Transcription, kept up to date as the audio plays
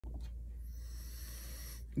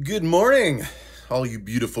Good morning, all you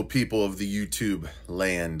beautiful people of the YouTube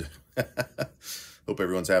land. Hope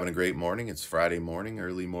everyone's having a great morning. It's Friday morning,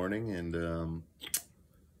 early morning, and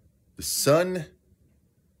the sun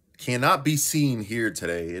cannot be seen here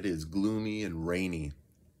today. It is gloomy and rainy,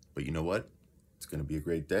 but you know what? It's going to be a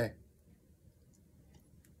great day.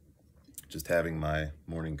 Just having my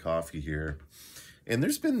morning coffee here, and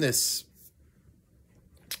there's been this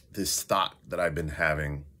thought that I've been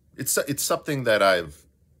having. It's something that I've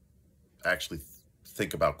actually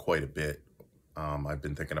think about quite a bit. I've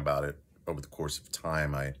been thinking about it over the course of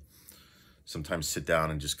time. I sometimes sit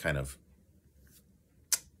down and just kind of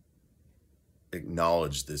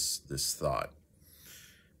acknowledge this thought.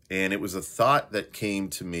 And it was a thought that came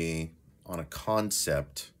to me on a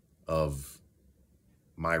concept of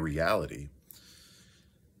my reality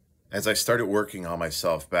as I started working on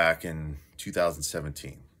myself back in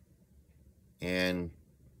 2017. And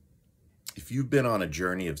if you've been on a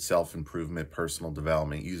journey of self-improvement, personal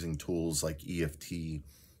development, using tools like EFT,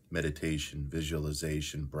 meditation,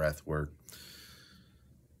 visualization, breath work,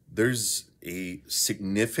 there's a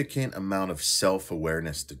significant amount of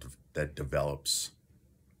self-awareness that develops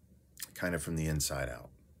kind of from the inside out.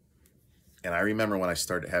 And I remember when I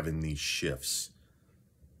started having these shifts,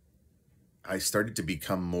 I started to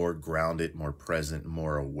become more grounded, more present,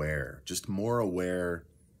 more aware, just more aware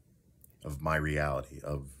of my reality,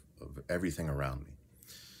 of everything around me.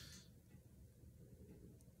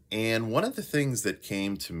 And one of the things that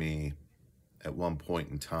came to me at one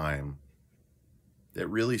point in time that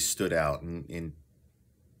really stood out, and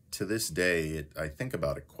to this day, I think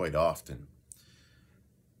about it quite often,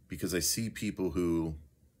 because I see people who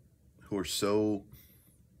are so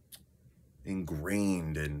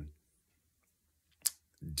ingrained in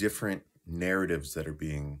different narratives that are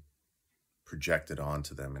being projected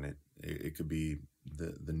onto them. And it could be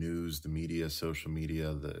the news, the media, social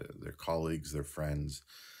media, their colleagues, their friends,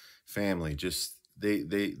 family, just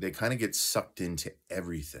they kind of get sucked into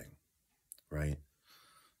everything, right?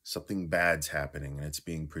 Something bad's happening and it's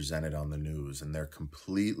being presented on the news and they're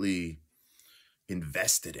completely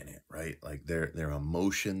invested in it, right? Like their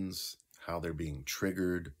emotions, how they're being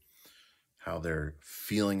triggered, how they're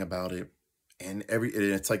feeling about it, and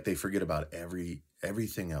it's like they forget about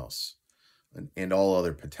everything else and all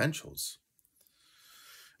other potentials.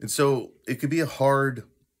 And so it could be a hard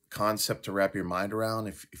concept to wrap your mind around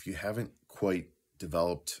if you haven't quite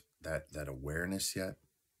developed that awareness yet.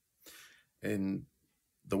 And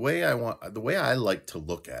the way I like to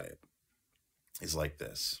look at it is like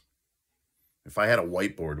this. If I had a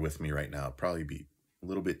whiteboard with me right now, it'd probably be a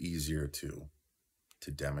little bit easier to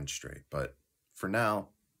demonstrate. But for now,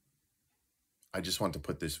 I just want to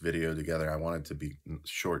put this video together. I want it to be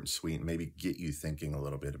short and sweet and maybe get you thinking a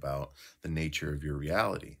little bit about the nature of your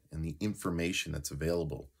reality and the information that's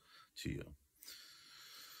available to you.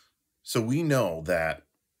 So we know that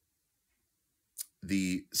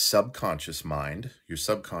the subconscious mind, your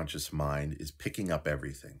subconscious mind, is picking up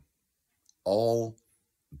everything, all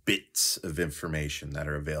bits of information that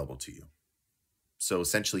are available to you. So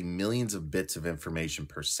essentially millions of bits of information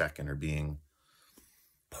per second are being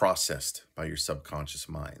processed by your subconscious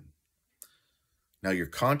mind. Now your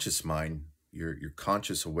conscious mind, your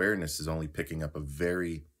conscious awareness is only picking up a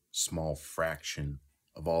very small fraction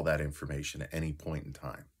of all that information at any point in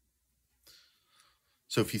time.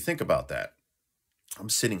 So if you think about that, I'm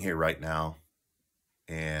sitting here right now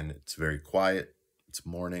and it's very quiet. It's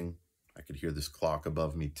morning. I could hear this clock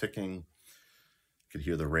above me ticking. I could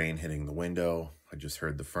hear the rain hitting the window. I just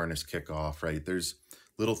heard the furnace kick off, right? There's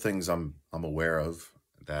little things I'm aware of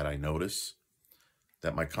that I notice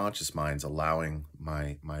that my conscious mind's allowing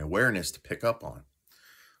my awareness to pick up on.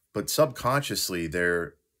 But subconsciously,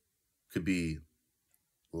 there could be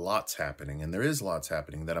lots happening, and there is lots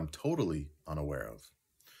happening that I'm totally unaware of,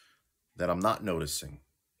 that I'm not noticing,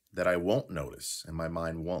 that I won't notice, and my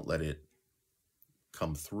mind won't let it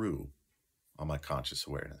come through on my conscious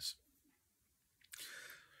awareness.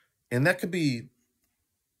 And that could be,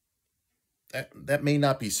 that may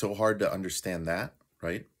not be so hard to understand that,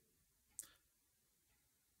 right?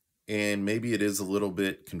 And maybe it is a little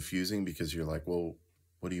bit confusing because you're like, well,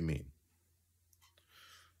 what do you mean?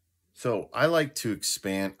 So I like to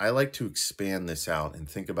expand this out and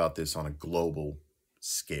think about this on a global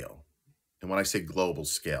scale. And when I say global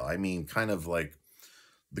scale, I mean kind of like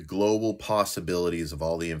the global possibilities of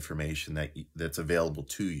all the information that's available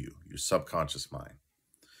to you, your subconscious mind.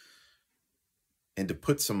 And to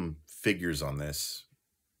put some figures on this,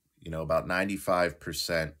 about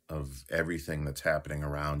 95% of everything that's happening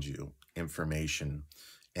around you, information,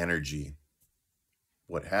 energy,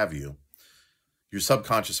 what have you, your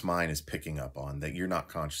subconscious mind is picking up on that you're not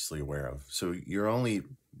consciously aware of. So you're only,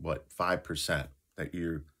 what, 5% that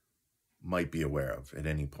you might be aware of at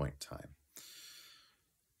any point in time.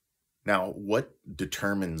 Now, what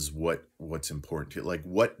determines what's important to you? Like,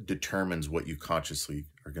 what determines what you consciously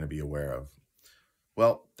are going to be aware of?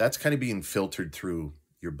 Well, that's kind of being filtered through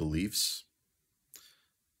your beliefs,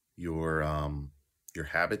 your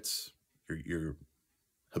habits, your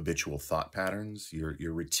habitual thought patterns. Your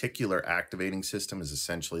reticular activating system is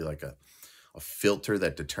essentially like a filter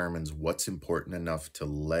that determines what's important enough to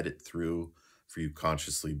let it through for you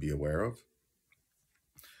consciously be aware of.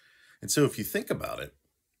 And so if you think about it,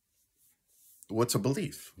 what's a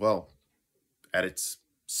belief? Well, at its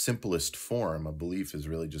simplest form, a belief is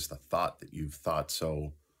really just a thought that you've thought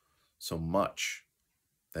so much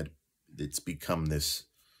that it's become this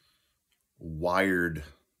wired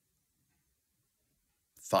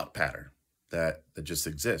thought pattern that just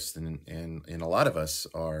exists. And a lot of us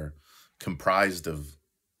are comprised of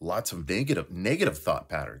lots of negative thought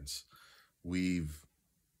patterns. We've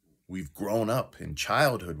grown up in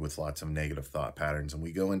childhood with lots of negative thought patterns, and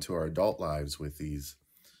we go into our adult lives with these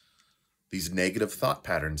negative thought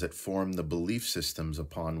patterns that form the belief systems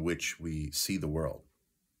upon which we see the world.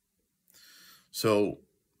 So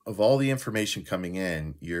of all the information coming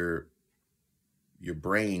in, your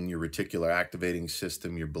brain, your reticular activating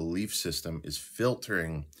system, your belief system is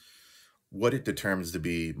filtering what it determines to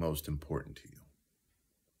be most important to you,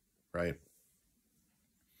 right?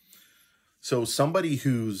 So somebody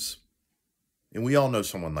who's, and we all know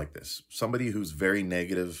someone like this, somebody who's very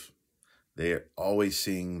negative, they're always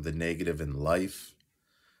seeing the negative in life.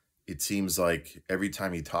 It seems like every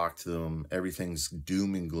time you talk to them, everything's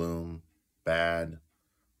doom and gloom, bad,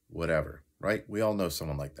 whatever, right? We all know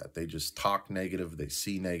someone like that. They just talk negative, they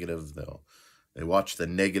see negative, they watch the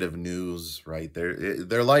negative news, right?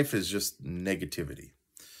 Their life is just negativity.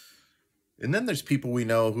 And then there's people we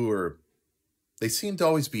know who they seem to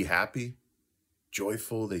always be happy,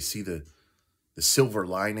 joyful. They see the silver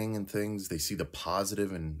lining in things. They see the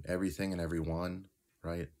positive in everything and everyone,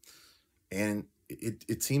 right? And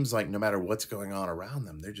it seems like no matter what's going on around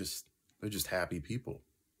them, they're just happy people.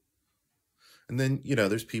 And then,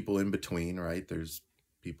 there's people in between, right? There's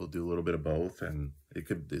people do a little bit of both, and it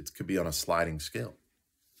could be on a sliding scale.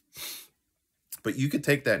 But you could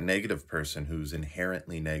take that negative person who's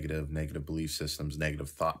inherently negative belief systems, negative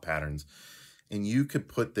thought patterns, and you could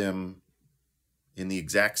put them in the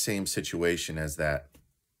exact same situation as that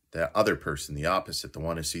other person, the opposite, the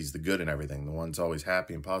one who sees the good in everything, the one's always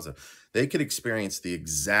happy and positive. They could experience the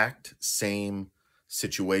exact same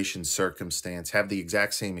situation, circumstance, have the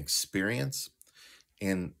exact same experience,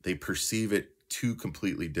 and they perceive it two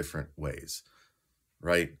completely different ways,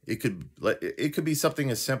 right? It could be something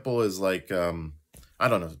as simple as like, I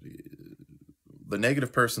don't know, the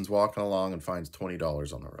negative person's walking along and finds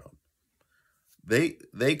 $20 on the road.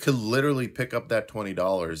 They could literally pick up that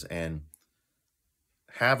 $20 and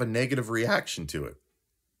have a negative reaction to it,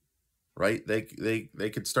 right? They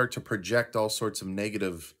could start to project all sorts of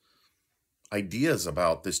negative ideas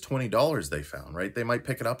about this $20 they found, right? They might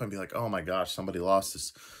pick it up and be like, oh my gosh, somebody lost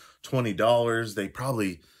this $20. They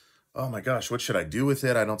probably, oh my gosh, what should I do with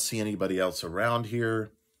it? I don't see anybody else around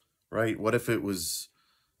here, right? What if it was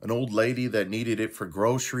an old lady that needed it for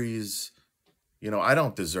groceries? I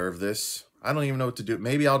don't deserve this. I don't even know what to do.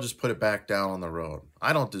 Maybe I'll just put it back down on the road.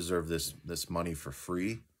 I don't deserve this money for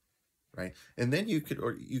free, right? And then you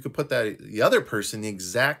could put the other person in the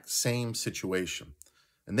exact same situation,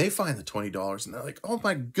 and they find the $20 and they're like, oh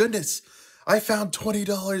my goodness, I found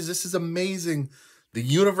 $20. This is amazing. The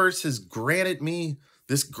universe has granted me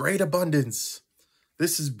this great abundance.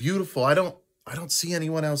 This is beautiful. I don't see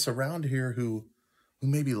anyone else around here who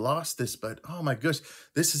maybe lost this, but oh my gosh,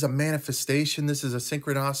 this is a manifestation. This is a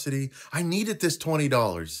synchronicity. I needed this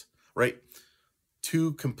 $20, right?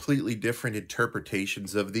 Two completely different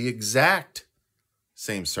interpretations of the exact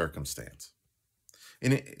same circumstance.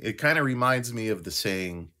 And it kind of reminds me of the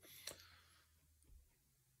saying,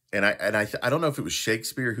 and I don't know if it was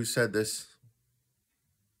Shakespeare who said this,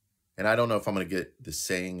 and I don't know if I'm going to get the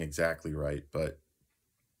saying exactly right, but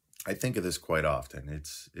I think of this quite often.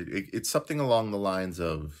 It's something along the lines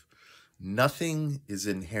of, nothing is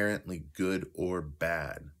inherently good or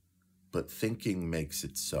bad, but thinking makes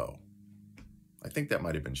it so. I think that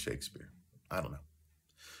might have been Shakespeare. I don't know.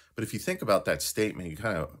 But if you think about that statement, you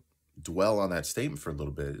kind of dwell on that statement for a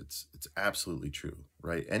little bit, it's absolutely true,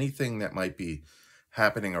 right? Anything that might be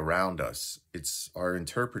happening around us, it's our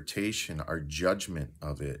interpretation, our judgment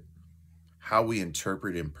of it, how we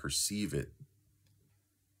interpret and perceive it,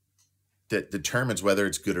 that determines whether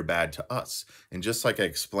it's good or bad to us. And just like I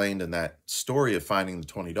explained in that story of finding the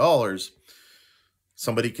 $20,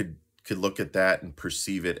 somebody could look at that and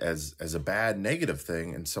perceive it as a bad, negative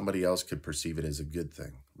thing, and somebody else could perceive it as a good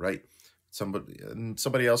thing, right?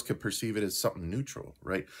 Somebody else could perceive it as something neutral,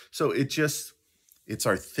 right? So it's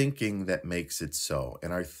our thinking that makes it so,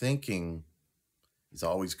 and our thinking is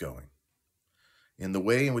always going. And the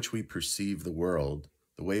way in which we perceive the world,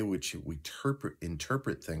 the way in which we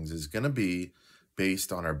interpret things is going to be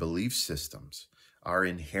based on our belief systems, our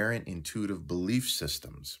inherent intuitive belief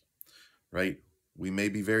systems, right? We may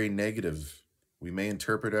be very negative. We may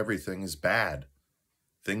interpret everything as bad.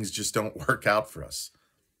 Things just don't work out for us.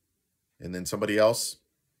 And then somebody else,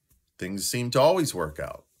 things seem to always work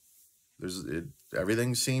out.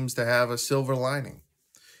 Everything seems to have a silver lining.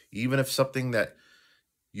 Even if something that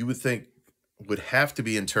you would think would have to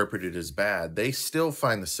be interpreted as bad, they still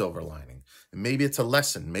find the silver lining. And maybe it's a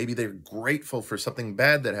lesson. Maybe they're grateful for something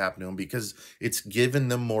bad that happened to them because it's given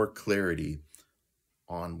them more clarity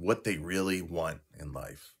on what they really want in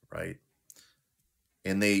life, right?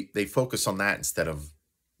 And they focus on that instead of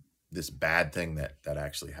this bad thing that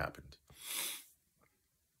actually happened.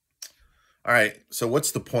 All right, so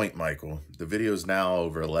what's the point, Michael? The video is now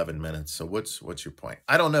over 11 minutes. So what's your point?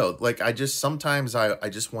 I don't know. Like, sometimes I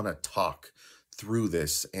just want to talk through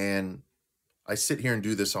this, and I sit here and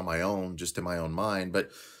do this on my own, just in my own mind, but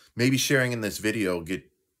maybe sharing in this video get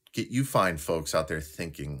you find folks out there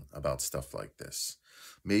thinking about stuff like this.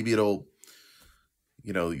 Maybe it'll,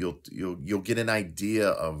 you'll get an idea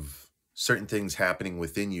of certain things happening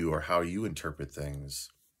within you or how you interpret things,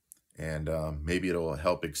 and maybe it'll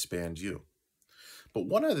help expand you. But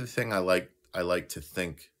one other thing I like to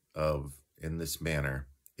think of in this manner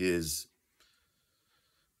is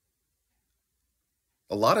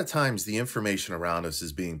a lot of times the information around us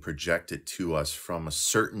is being projected to us from a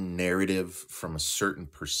certain narrative, from a certain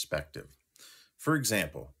perspective. For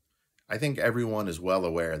example, I think everyone is well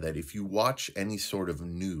aware that if you watch any sort of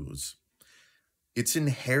news, it's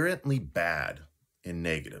inherently bad and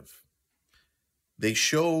negative. They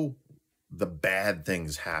show the bad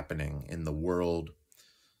things happening in the world,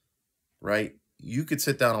 right? You could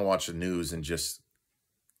sit down and watch the news and just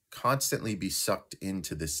constantly be sucked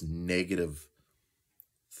into this negative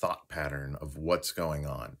thought pattern of what's going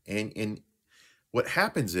on. And what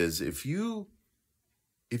happens is if you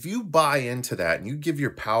buy into that and you give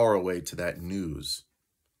your power away to that news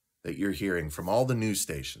that you're hearing from all the news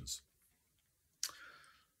stations,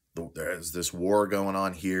 there's this war going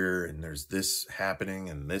on here and there's this happening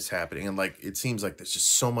and this happening, and like it seems like there's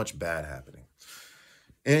just so much bad happening,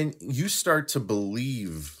 and you start to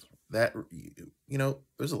believe that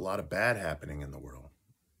there's a lot of bad happening in the world,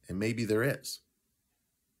 and maybe there is.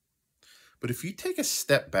 But if you take a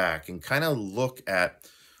step back and kind of look at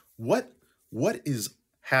what is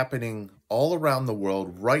happening all around the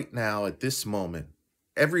world right now at this moment,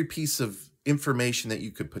 every piece of information that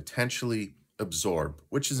you could potentially absorb,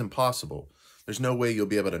 which is impossible. There's no way you'll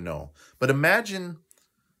be able to know. But imagine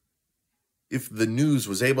if the news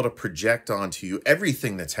was able to project onto you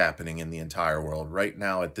everything that's happening in the entire world right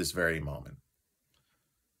now at this very moment.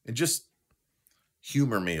 And just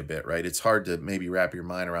humor me a bit, right? It's hard to maybe wrap your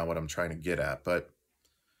mind around what I'm trying to get at. But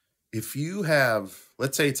if you have,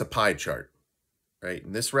 let's say it's a pie chart, right?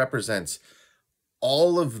 And this represents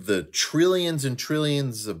all of the trillions and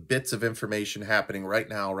trillions of bits of information happening right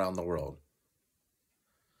now around the world.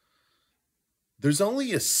 There's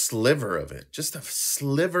only a sliver of it, just a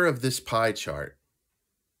sliver of this pie chart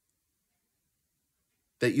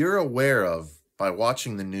that you're aware of by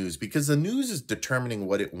watching the news, because the news is determining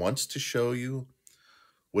what it wants to show you,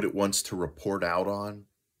 what it wants to report out on.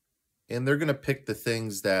 And they're going to pick the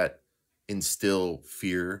things that instill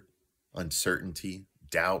fear, uncertainty,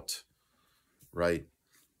 doubt, right?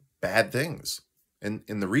 Bad things. And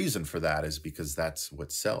the reason for that is because that's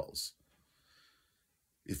what sells.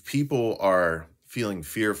 If people are feeling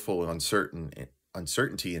fearful,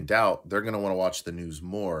 uncertainty and doubt, they're going to want to watch the news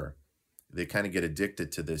more. They kind of get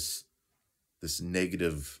addicted to this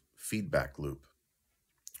negative feedback loop,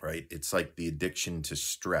 right? It's like the addiction to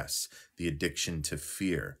stress, the addiction to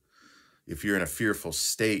fear. If you're in a fearful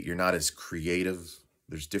state, you're not as creative.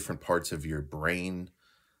 There's different parts of your brain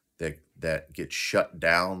that get shut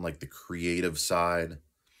down, like the creative side.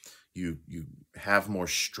 You have more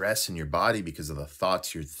stress in your body because of the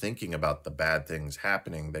thoughts you're thinking about the bad things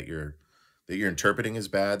happening that you're interpreting as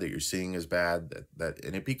bad, that you're seeing as bad,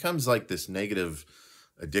 and it becomes like this negative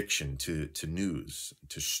addiction to news,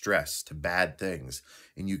 to stress, to bad things.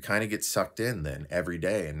 And you kind of get sucked in then every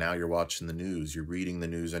day. And now you're watching the news, you're reading the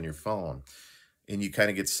news on your phone, and you kind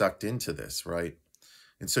of get sucked into this, right?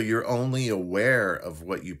 And so you're only aware of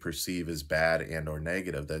what you perceive as bad and or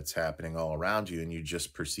negative that's happening all around you. And you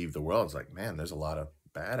just perceive the world as like, man, there's a lot of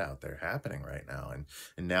bad out there happening right now.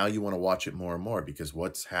 And now you want to watch it more and more because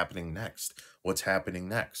what's happening next? What's happening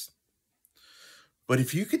next? But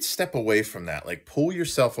if you could step away from that, like pull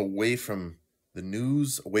yourself away from the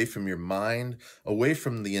news, away from your mind, away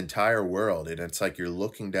from the entire world, and it's like you're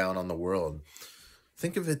looking down on the world.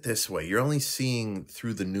 Think of it this way. You're only seeing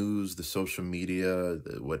through the news, the social media,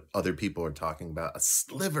 what other people are talking about, a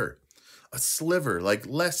sliver, like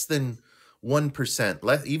less than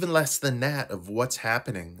 1%, even less than that of what's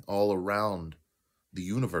happening all around the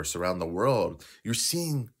universe, around the world. You're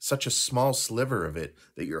seeing such a small sliver of it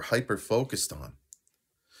that you're hyper focused on.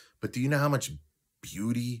 But do you know how much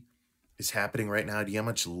beauty is happening right now? Do you know how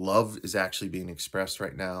much love is actually being expressed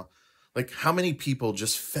right now? Like how many people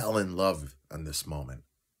just fell in love in this moment?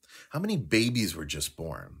 How many babies were just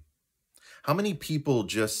born? How many people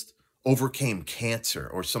just overcame cancer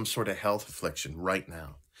or some sort of health affliction right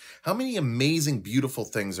now? How many amazing, beautiful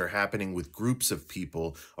things are happening with groups of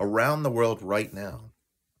people around the world right now?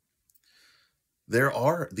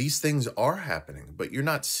 These things are happening, but you're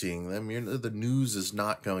not seeing them. The news is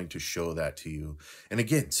not going to show that to you. And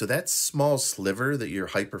again, so that small sliver that you're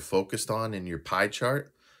hyper focused on in your pie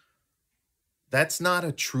chart, that's not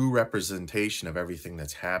a true representation of everything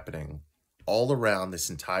that's happening all around this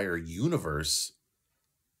entire universe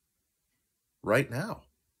right now.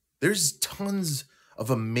 There's tons of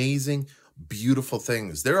amazing, beautiful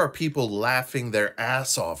things. There are people laughing their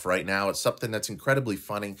ass off right now at something that's incredibly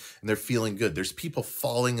funny and they're feeling good. There's people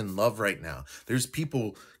falling in love right now. There's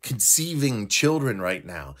people conceiving children right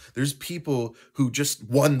now. There's people who just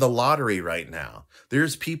won the lottery right now.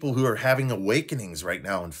 There's people who are having awakenings right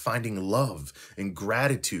now and finding love and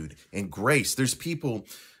gratitude and grace. There's people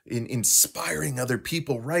inspiring other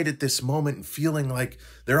people right at this moment and feeling like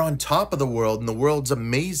they're on top of the world and the world's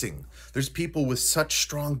amazing. There's people with such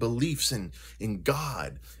strong beliefs in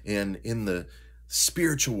God and in the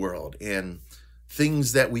spiritual world and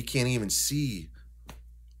things that we can't even see.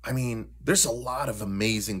 I mean, there's a lot of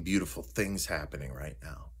amazing, beautiful things happening right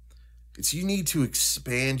now. You need to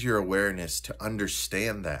expand your awareness to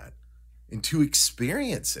understand that and to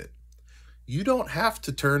experience it. You don't have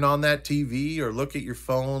to turn on that TV or look at your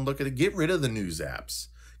phone, get rid of the news apps.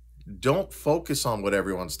 Don't focus on what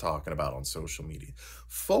everyone's talking about on social media.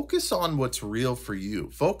 Focus on what's real for you.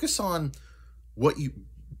 Focus on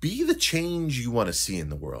be the change you want to see in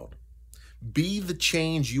the world. Be the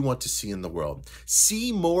change you want to see in the world.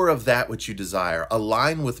 See more of that which you desire.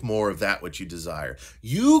 Align with more of that which you desire.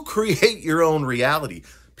 You create your own reality.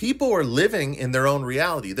 People are living in their own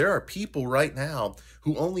reality. There are people right now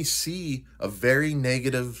who only see a very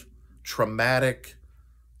negative, traumatic,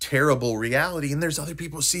 terrible reality. And there's other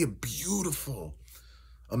people who see a beautiful,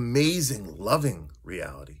 amazing, loving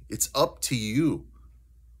reality. It's up to you.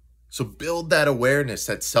 So build that awareness,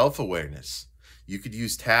 that self-awareness. You could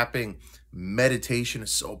use tapping. Meditation is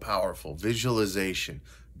so powerful. Visualization,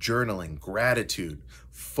 journaling, gratitude.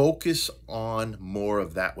 Focus on more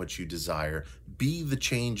of that which you desire. Be the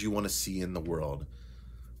change you want to see in the world.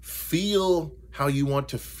 Feel how you want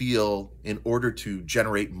to feel in order to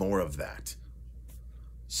generate more of that.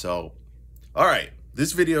 So, all right,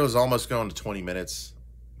 this video is almost going to 20 minutes.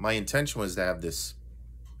 My intention was to have this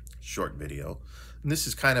short video. And this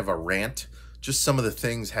is kind of a rant, just some of the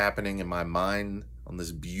things happening in my mind on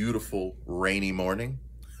this beautiful rainy morning.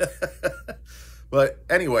 But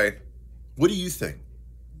anyway, what do you think?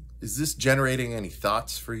 Is this generating any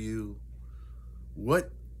thoughts for you? What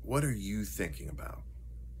are you thinking about?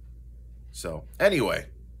 So anyway,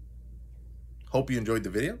 hope you enjoyed the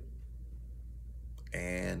video.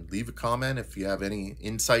 And leave a comment if you have any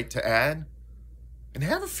insight to add. And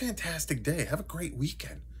have a fantastic day. Have a great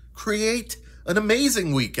weekend. Create an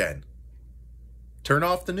amazing weekend. Turn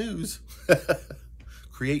off the news.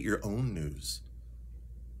 Create your own news.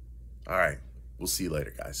 All right. We'll see you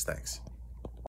later, guys. Thanks.